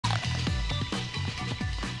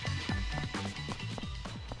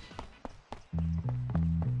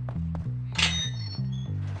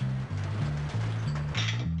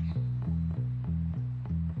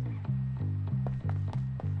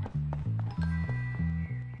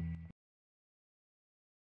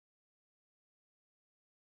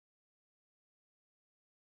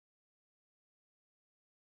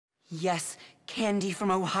Yes, Candy from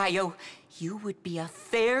Ohio, you would be a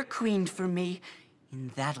fair queen for me.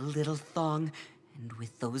 In that little thong, and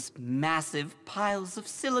with those massive piles of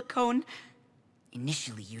silicone.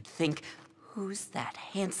 Initially you'd think, who's that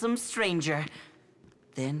handsome stranger?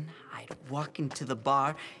 Then I'd walk into the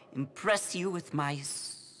bar, impress you with my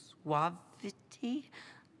suavity?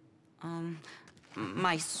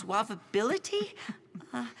 My suavability?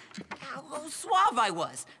 How suave I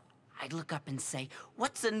was. I'd look up and say,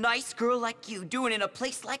 what's a nice girl like you doing in a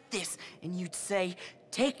place like this? And you'd say,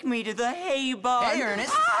 take me to the hay barn. Hey,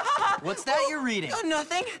 Ernest. What's that you're reading?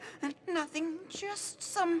 Nothing. Nothing. Just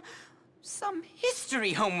some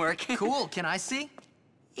history homework. Cool. Can I see?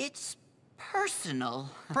 It's personal.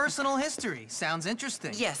 Personal history. Sounds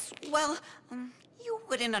interesting. Yes. Well, you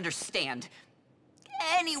wouldn't understand.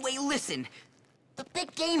 Anyway, listen. The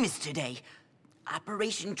big game is today.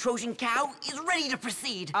 Operation Trojan Cow is ready to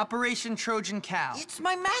proceed. Operation Trojan Cow. It's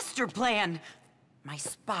my master plan. My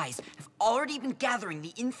spies have already been gathering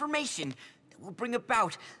the information that will bring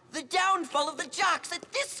about the downfall of the jocks at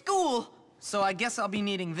this school. So I guess I'll be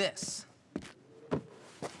needing this.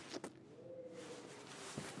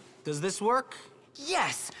 Does this work?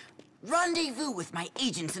 Yes. Rendezvous with my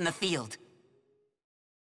agents in the field.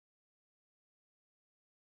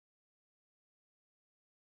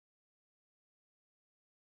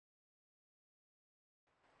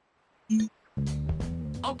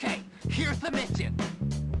 Okay, here's the mission.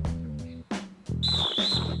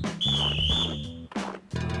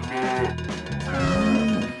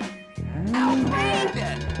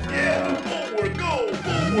 Outrageous! Yeah, forward, go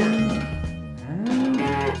forward!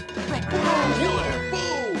 Spectacular!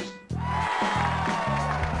 Fools!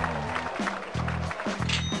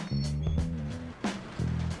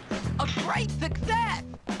 A great success!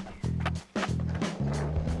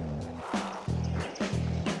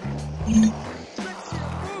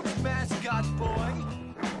 Mascot boy.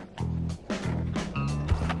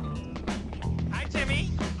 Hi, Jimmy.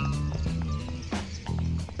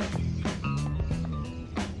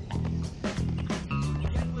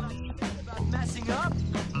 Get what I said about messing up?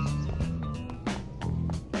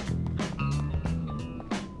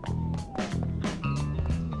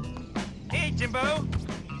 Hey, Jimbo!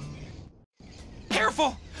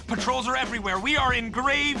 Careful! Patrols are everywhere. We are in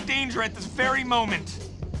grave danger at this very moment.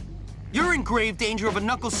 You're in grave danger of a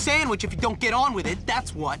knuckle sandwich if you don't get on with it,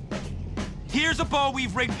 that's what. Here's a ball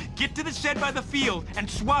we've rigged. Get to the shed by the field and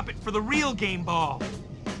swap it for the real game ball.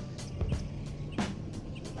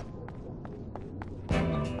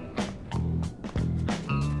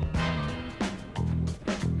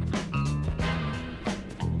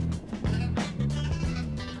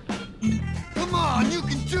 Come on, you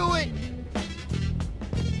can do it!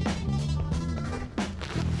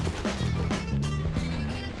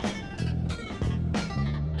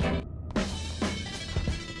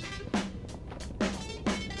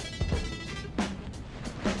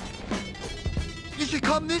 You should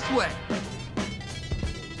come this way.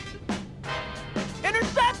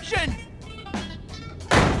 Interception!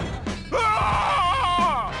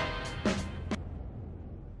 Ah!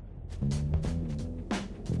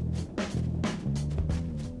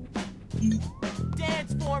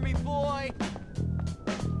 Dance for me, boy!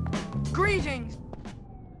 Greetings!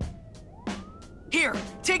 Here,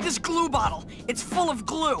 take this glue bottle. It's full of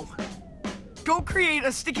glue. Go create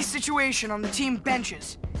a sticky situation on the team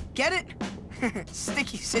benches. Get it?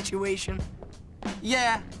 Sticky situation.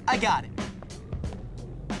 Yeah, I got it.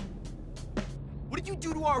 What did you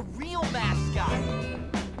do to our real mascot?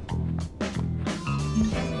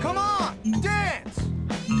 Come on, dance!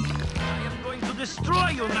 I am going to destroy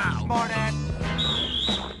you now! Smartass.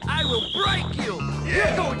 I will break you!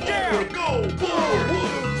 Yeah, Go down! forward, go forward!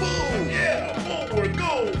 Fools! Yeah, forward,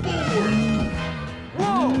 go forward!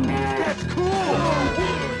 Whoa! That's cool!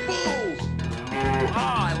 Forward, fools! Oh,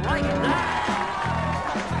 I like that!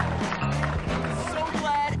 So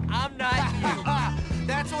glad I'm not you.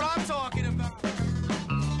 That's what I'm talking about.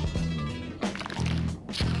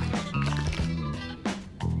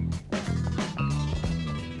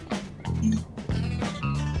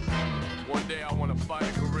 One day I want to fight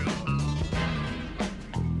a gorilla.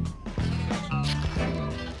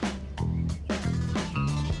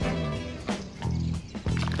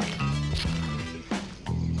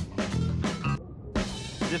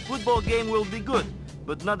 The football game will be good,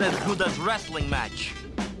 but not as good as wrestling match.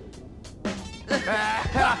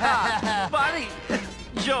 Funny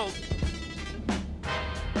joke.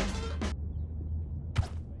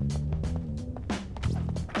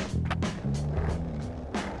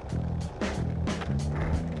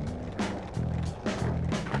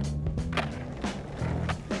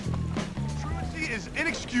 Truancy is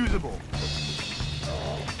inexcusable. inexcusable.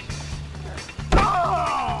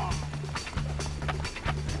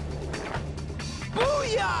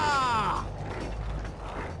 Booyah!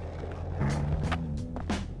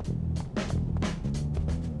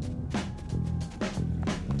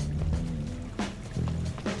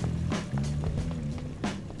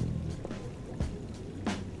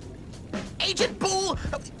 Agent Bull,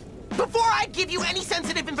 before I give you any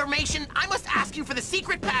sensitive information, I must ask you for the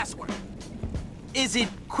secret password. Is it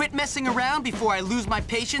quit messing around before I lose my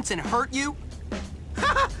patience and hurt you?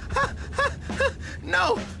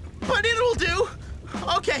 No, but it'll do.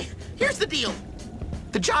 Okay, here's the deal.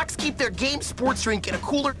 The jocks keep their game sports drink in a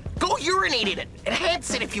cooler. Go urinate in it.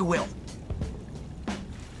 Enhance it, if you will.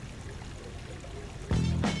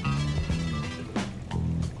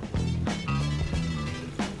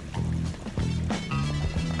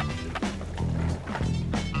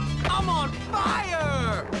 I'm on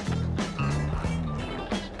fire!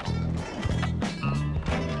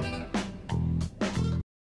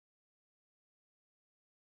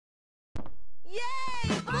 Yay!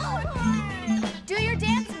 Bullhorn! Do your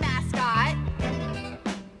dance, mascot.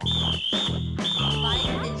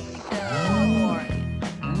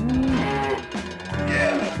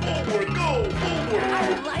 Yeah, forward, go, forward. I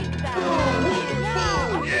like that.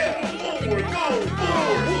 Forward, yeah, forward, go,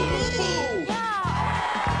 forward,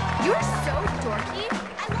 Yeah. You're so dorky.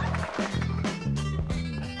 I love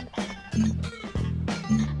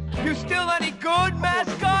You still any good,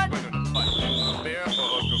 mascot?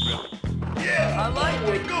 yeah, I like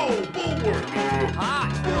forward, go, forward.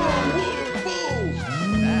 Hot. Forward,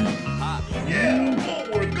 Hot. yeah,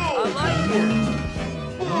 forward, go, I like forward.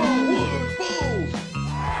 Forward, pose.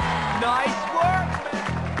 Nice work,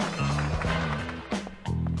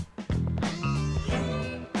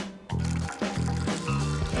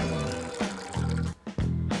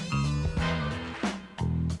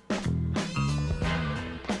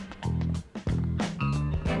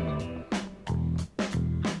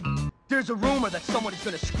 There's a rumor that someone is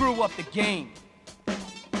gonna screw up the game.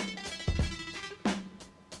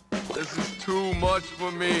 This is too much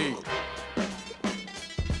for me.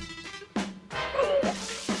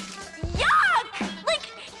 Yuck! Like,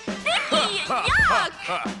 sticky! Yuck!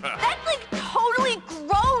 That's like totally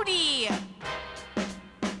grody!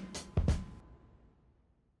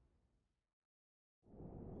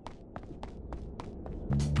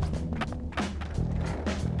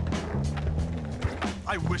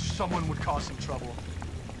 I wish someone would cause some trouble.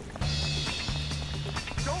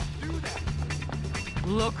 Don't do that.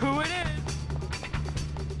 Look who it is!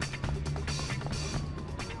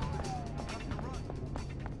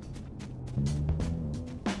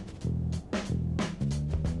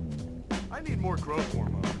 I need more growth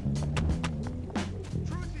hormone.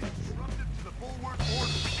 Truth is disruptive to the bulwark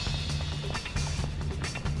order.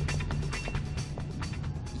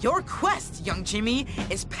 Your quest, young Jimmy,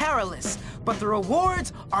 is perilous, but the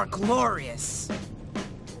rewards are glorious.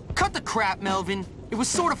 Cut the crap, Melvin. It was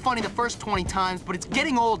sort of funny the first 20 times, but it's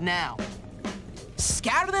getting old now.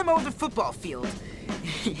 Scatter them over the football field.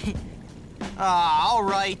 All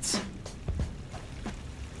right.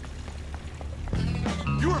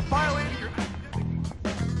 You are violating your...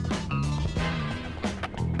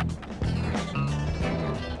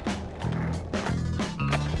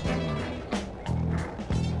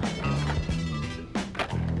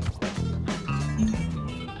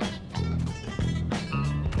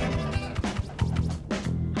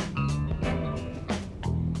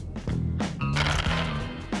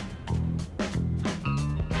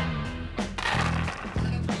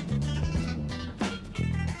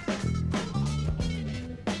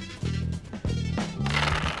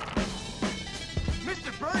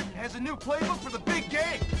 Mr. Burton has a new playbook for the big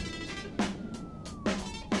game.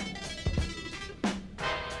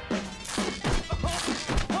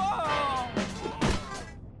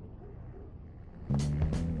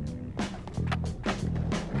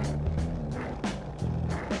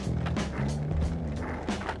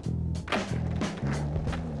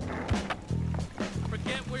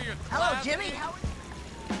 Forget where you're Hello, Jimmy.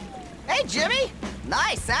 Hey, Jimmy.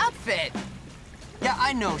 Nice outfit. Yeah,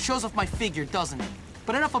 I know. Shows off my figure, doesn't it?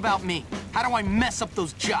 But enough about me. How do I mess up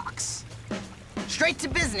those jocks? Straight to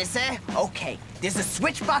business, eh? Okay, there's a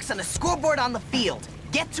switch box on the scoreboard on the field.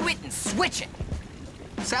 Get to it and switch it.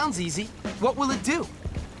 Sounds easy. What will it do?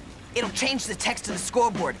 It'll change the text of the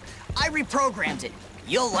scoreboard. I reprogrammed it.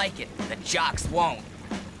 You'll like it. The jocks won't.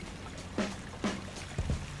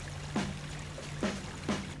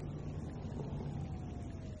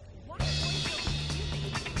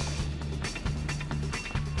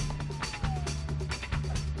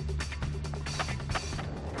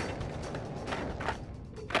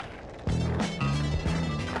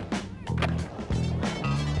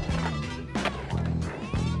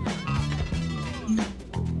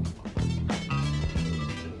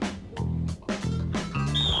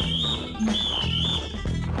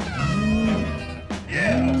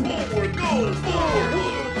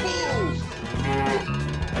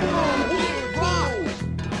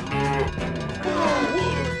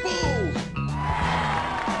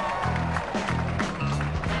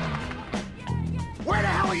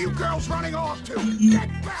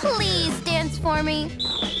 Please dance for me.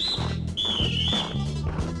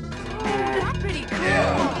 That's pretty cool.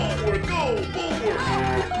 Yeah, forward, go, forward.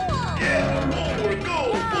 Yeah, forward, go,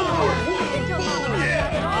 forward.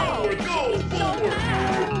 Yeah, forward, go, forward.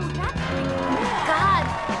 God,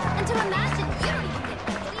 and to imagine you don't even get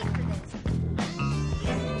paid for this.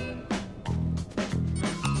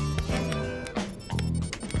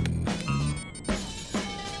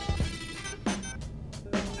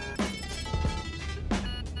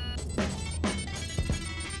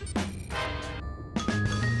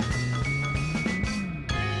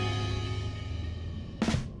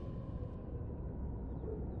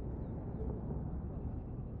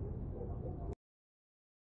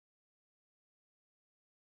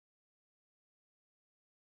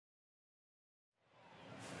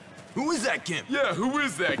 Who is that Gimp? Yeah, who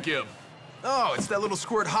is that, Gimp? Oh, it's that little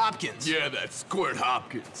squirt Hopkins. Yeah, that's Squirt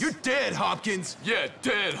Hopkins. You're dead, Hopkins. Yeah,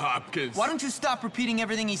 dead Hopkins. Why don't you stop repeating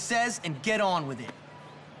everything he says and get on with it?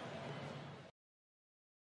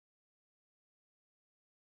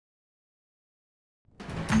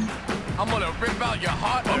 I'm gonna rip out your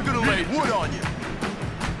heart. I'm gonna lay Wood on you.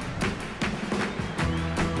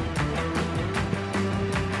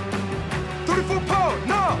 '34 power,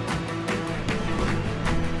 no!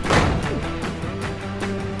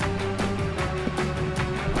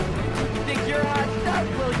 Think you're hot stuff?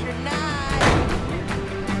 Well, you're not.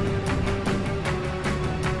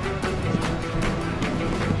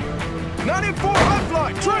 '94 high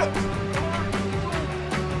fly, trip!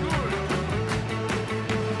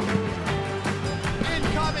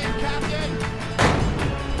 Incoming, Captain!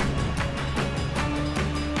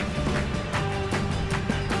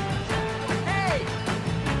 Hey!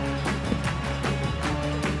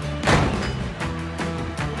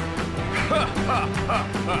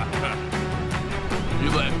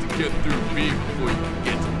 You'll have to get through me before you can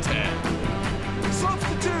get to 10.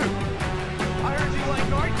 Substitute! I heard you like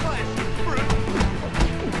art class,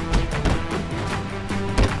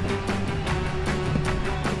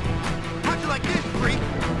 how'd you like this, freak?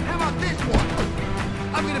 How about this one?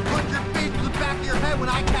 I'm gonna punch your face to the back of your head when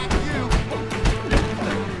I catch you.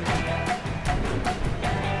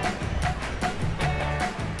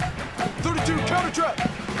 '32 counter trap!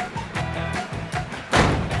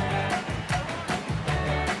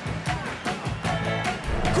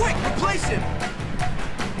 Quick, replace him!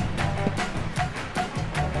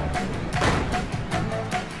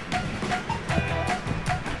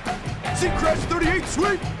 Seat crash 38,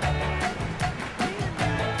 sweep!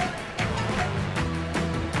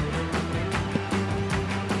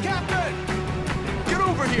 Captain! Get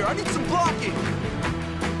over here, I need some blocking!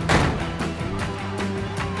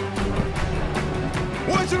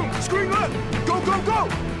 One, two, screen left! Go, go, go!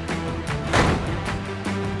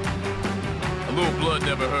 A little blood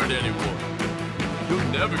never hurt anyone.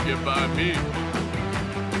 You'll never get by me.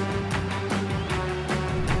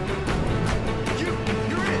 You're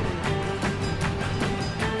in!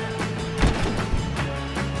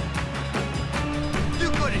 You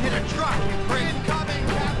could have hit a truck, you freak. Incoming,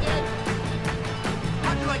 Captain!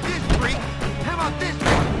 How'd you like this, freak? How about this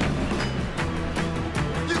one?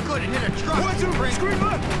 You could have hit a truck, One, you two, freak. screen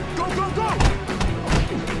left! Go, go, go!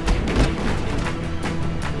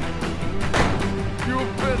 You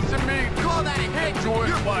offended me. Call that a hit. Enjoy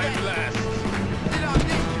You're my dead. last. Sit on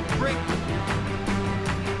this, you freak.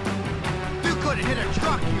 You could have hit a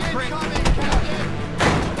truck, you freak. Incoming, Captain!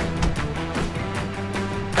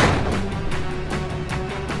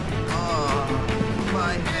 Oh,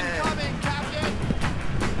 my head. Incoming, Captain!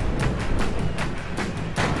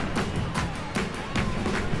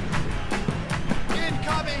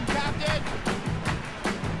 Incoming, Captain!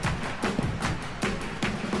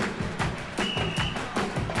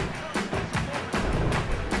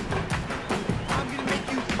 I'm gonna make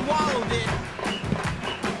you swallow this.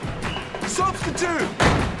 Substitute!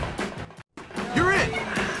 You're in!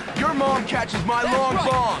 Your mom catches my long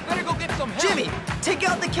bomb! Better go get some help. Jimmy, take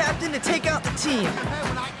out the captain to take out the team.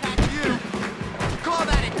 When I catch you, call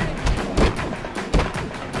that a hit.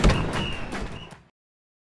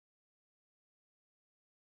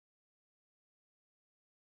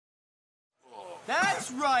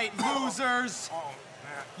 That's right, losers.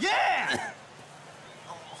 Yeah!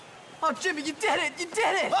 Oh, Jimmy, you did it! You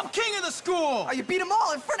did it! I'm king of the school. Oh, you beat them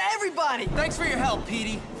all in front of everybody! Thanks for your help,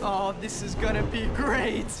 Petey. Oh, this is gonna be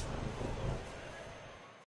great!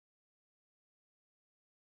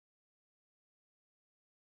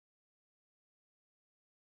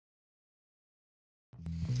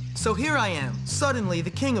 So here I am, suddenly the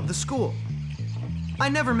king of the school. I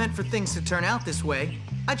never meant for things to turn out this way.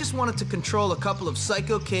 I just wanted to control a couple of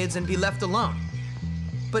psycho kids and be left alone.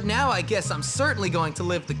 But now I guess I'm certainly going to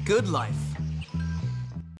live the good life.